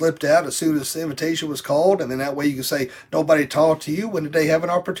back and slipped out as soon as the invitation was called? And then that way you can say, nobody talked to you. When did they have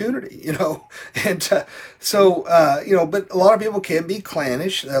an opportunity? And but a lot of people can be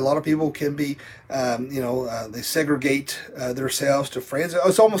clannish. A lot of people can be, they segregate themselves to friends.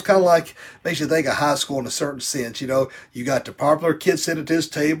 It's almost kind of like, makes you think of high school in a certain sense. You got the popular kids sit at this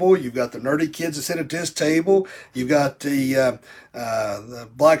table. You've got the nerdy kids that sit at this table. You've got the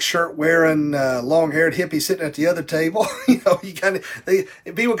black shirt wearing, long haired hippie sitting at the other table. People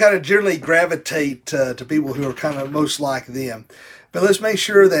kind of generally gravitate to people who are kind of most like them. But let's make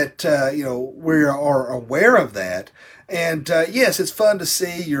sure that we are aware of that And yes, it's fun to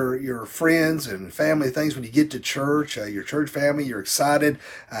see your friends and family things when you get to church. Your church family, you're excited.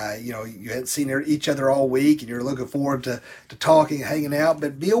 You hadn't seen each other all week, and you're looking forward to talking, hanging out.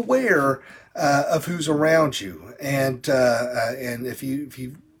 But be aware of who's around you, and if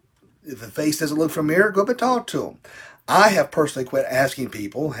the face doesn't look familiar, go up and talk to them. I have personally quit asking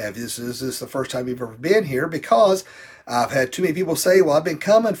people, is this the first time you've ever been here? Because I've had too many people say, well, I've been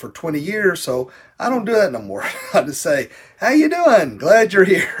coming for 20 years, so I don't do that no more. I just say, how you doing? Glad you're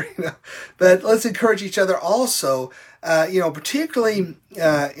here. But let's encourage each other also, particularly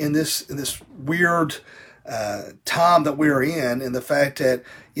in this weird time that we're in, and the fact that,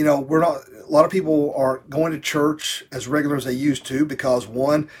 a lot of people aren't going to church as regular as they used to because,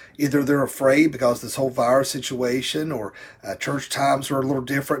 one, either they're afraid because of this whole virus situation, or church times are a little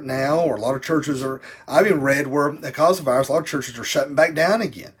different now, or a lot of churches I've even read where because of the virus, a lot of churches are shutting back down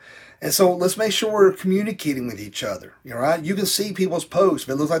again. And so let's make sure we're communicating with each other. Right? You can see people's posts.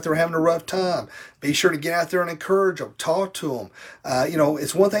 If it looks like they're having a rough time, be sure to get out there and encourage them, talk to them.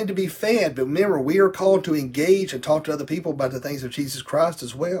 It's one thing to be fed, but remember, we are called to engage and talk to other people about the things of Jesus Christ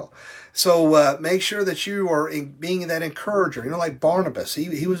as well. So make sure that you are being that encourager. Like Barnabas,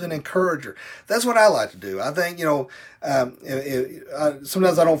 he was an encourager. That's what I like to do. I think,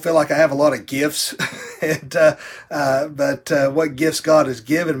 sometimes I don't feel like I have a lot of gifts, but what gifts God has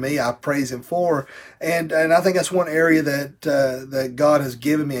given me, I praise Him for. And I think that's one area that God has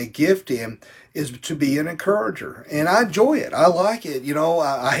given me a gift in, is to be an encourager. And I enjoy it. I like it.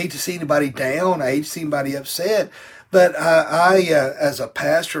 I hate to see anybody down. I hate to see anybody upset. But I as a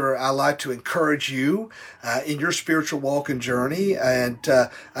pastor, I like to encourage you in your spiritual walk and journey, and I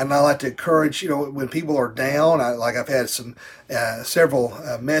like to encourage, when people are down. I've had several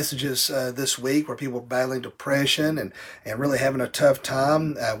messages this week where people are battling depression and really having a tough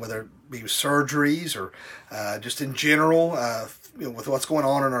time, whether it be surgeries or just in general. With what's going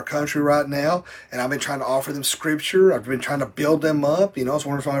on in our country right now, and I've been trying to offer them scripture. I've been trying to build them up. It's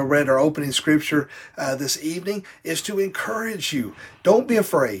one of I read our opening scripture this evening, is to encourage you. Don't be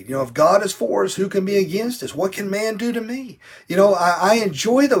afraid. If God is for us, who can be against us? What can man do to me? I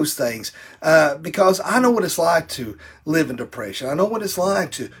enjoy those things because I know what it's like to live in depression. I know what it's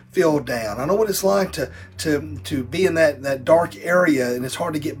like to feel down. I know what it's like to be in that dark area, and it's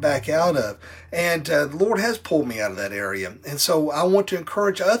hard to get back out of. And the Lord has pulled me out of that area, and so I want to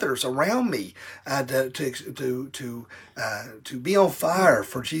encourage others around me to be on fire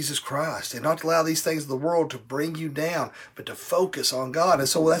for Jesus Christ, and not to allow these things of the world to bring you down, but to focus on God. And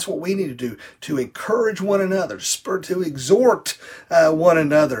so that's what we need to do, to encourage one another, to exhort one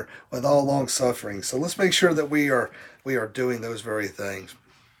another with all long suffering. So let's make sure that we are doing those very things.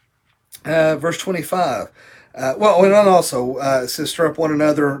 Verse 25. And also it says, stir up one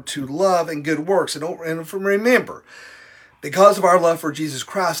another to love and good works. And remember, because of our love for Jesus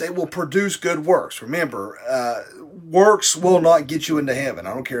Christ, it will produce good works. Remember, works will not get you into heaven.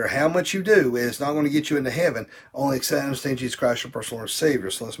 I don't care how much you do. It's not going to get you into heaven. Only accept and understand Jesus Christ, your personal Lord and Savior.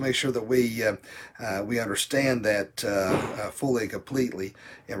 So let's make sure that we understand that fully and completely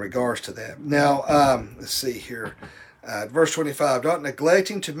in regards to that. Now, let's see here. Verse 25, not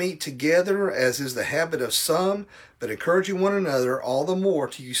neglecting to meet together, as is the habit of some, but encouraging one another all the more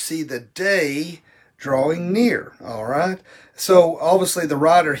till you see the day drawing near. All right. So obviously the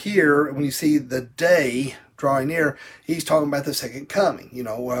writer here, when you see the day drawing near, he's talking about the second coming.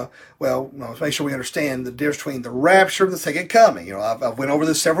 Let's make sure we understand the difference between the rapture and the second coming. I've went over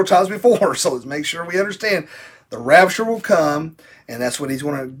this several times before, so let's make sure we understand. The rapture will come, and that's what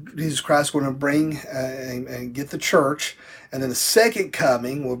Jesus Christ is going to bring and get the church. And then the second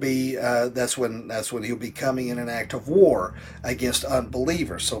coming will be that's when he'll be coming in an act of war against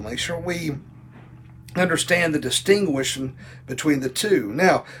unbelievers. So make sure we understand the distinguishing between the two.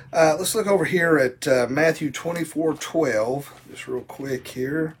 Now, let's look over here at Matthew 24:12, just real quick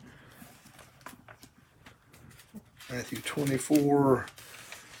here. Matthew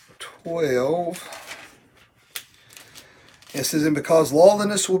 24:12. It says, and because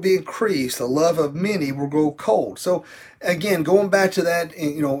lawlessness will be increased, the love of many will grow cold. So again, going back to that,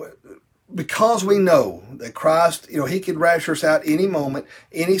 because we know that Christ, He could rapture us out any moment,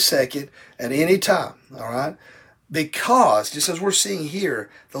 any second, at any time. All right. Because, just as we're seeing here,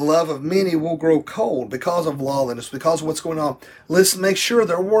 the love of many will grow cold because of lawlessness, because of what's going on. Let's make sure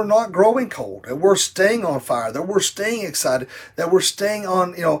that we're not growing cold, that we're staying on fire, that we're staying excited, that we're staying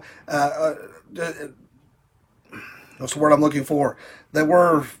on, what's the word I'm looking for? That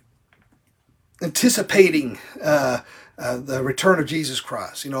we're anticipating the return of Jesus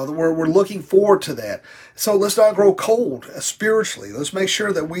Christ. We're looking forward to that. So let's not grow cold spiritually. Let's make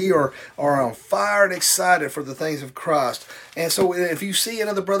sure that we are on fire and excited for the things of Christ. And so if you see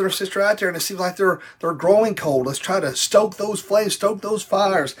another brother or sister out there and it seems like they're growing cold, let's try to stoke those flames, stoke those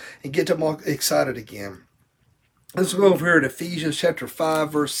fires, and get them all excited again. Let's go over here to Ephesians chapter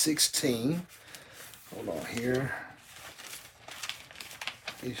 5, verse 16. Hold on here.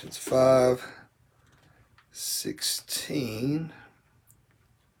 Ephesians 5, 16.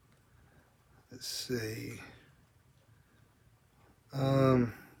 Let's see.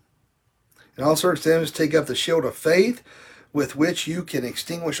 In all circumstances, take up the shield of faith, with which you can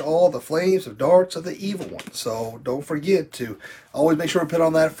extinguish all the flames of darts of the evil one. So don't forget to always make sure we put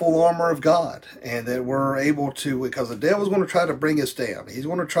on that full armor of God, and that we're able to, because the devil's going to try to bring us down. He's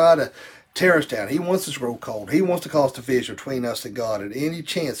going to try to tear us down. He wants us to grow cold. He wants to cause division between us and God at any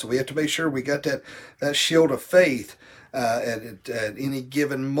chance. So we have to make sure we got that shield of faith at any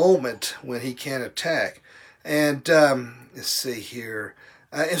given moment when he can attack. And let's see here.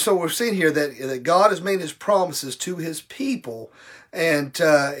 And so we're seeing here that God has made his promises to his people, and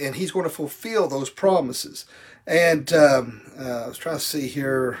he's going to fulfill those promises. And I was trying to see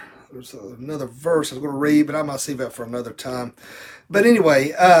here. There's another verse I was going to read, but I might save that for another time. But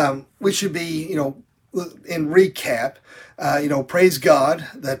anyway, we should be, in recap, praise God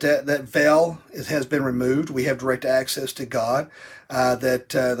that veil has been removed. We have direct access to God.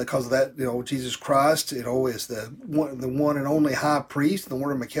 Because of that, Jesus Christ, is the one and only high priest, the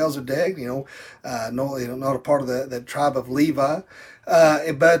one of Melchizedek, not a part of that tribe of Levi,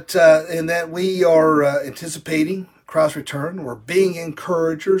 but in that we are anticipating Christ's return. We're being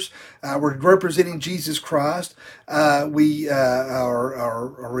encouragers. We're representing Jesus Christ. We are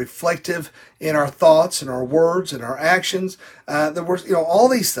reflective in our thoughts and our words and our actions. That we're, all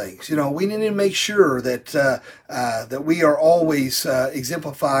these things. We need to make sure that we are always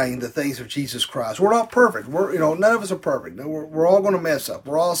exemplifying the things of Jesus Christ. We're not perfect. None of us are perfect. We're all going to mess up.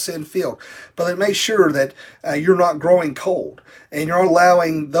 We're all sin-filled. But make sure that you're not growing cold, and you're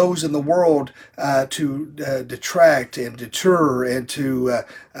allowing those in the world to detract and deter and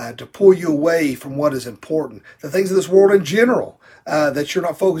to pull you away from what is important. The things of this world in general. That you're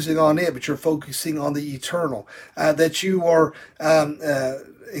not focusing on it, but you're focusing on the eternal. That you are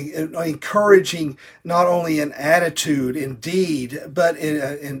encouraging not only an attitude in deed, but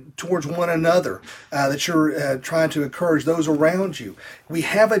in towards one another. That you're trying to encourage those around you. We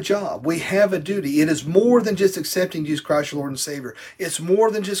have a job. We have a duty. It is more than just accepting Jesus Christ, your Lord and Savior. It's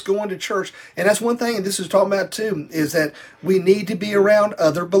more than just going to church. And that's one thing, and this is talking about too, is that we need to be around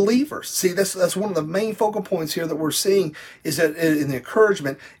other believers. See, that's one of the main focal points here that we're seeing, is that in the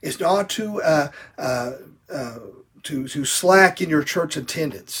encouragement is not to slack in your church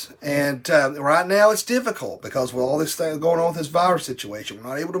attendance. And right now it's difficult because with all this thing going on with this virus situation, we're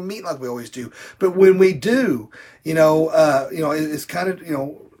not able to meet like we always do. But when we do, it's kind of,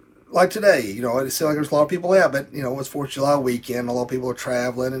 like today, it seems like there's a lot of people out, but, it's 4th of July weekend. A lot of people are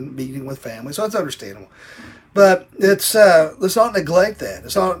traveling and meeting with family, so it's understandable. But let's not neglect that.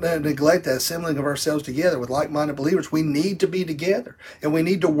 Let's not neglect that assembling of ourselves together with like-minded believers. We need to be together, and we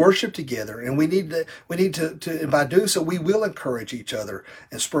need to worship together, and we need to, and by doing so, we will encourage each other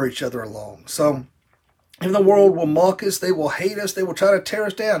and spur each other along. So, if the world will mock us, they will hate us, they will try to tear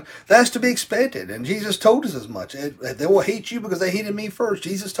us down. That's to be expected, and Jesus told us as much. They will hate you because they hated me first.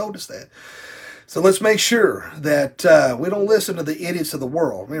 Jesus told us that. So let's make sure that we don't listen to the idiots of the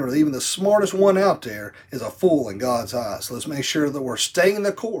world. Remember, even the smartest one out there is a fool in God's eyes. So let's make sure that we're staying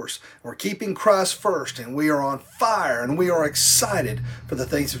the course. We're keeping Christ first, and we are on fire, and we are excited for the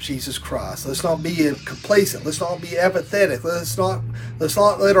things of Jesus Christ. Let's not be complacent. Let's not be apathetic. Let's not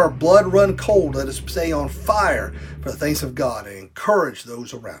let our blood run cold. Let us stay on fire for the things of God and encourage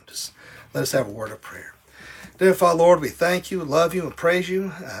those around us. Let us have a word of prayer. Dear Father, Lord, we thank you, love you, and praise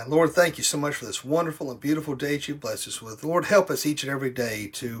you. Lord, thank you so much for this wonderful and beautiful day that you bless us with. Lord, help us each and every day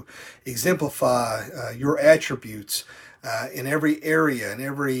to exemplify your attributes in every area and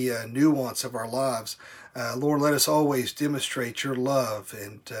every nuance of our lives. Lord, let us always demonstrate your love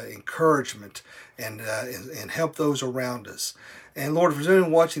and encouragement and help those around us. And Lord, if there's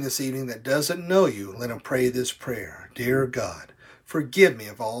anyone watching this evening that doesn't know you, let them pray this prayer. Dear God, forgive me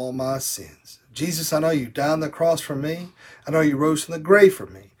of all my sins. Jesus, I know you died on the cross for me. I know you rose from the grave for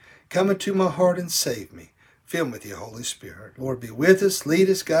me. Come into my heart and save me. Fill me with your Holy Spirit. Lord, be with us, lead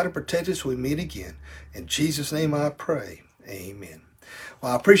us, guide, and protect us when we meet again. In Jesus' name I pray. Amen.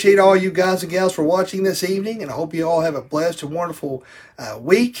 Well, I appreciate all you guys and gals for watching this evening, and I hope you all have a blessed and wonderful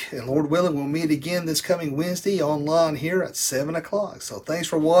week. And Lord willing, we'll meet again this coming Wednesday online here at 7 o'clock. So thanks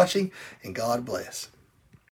for watching, and God bless.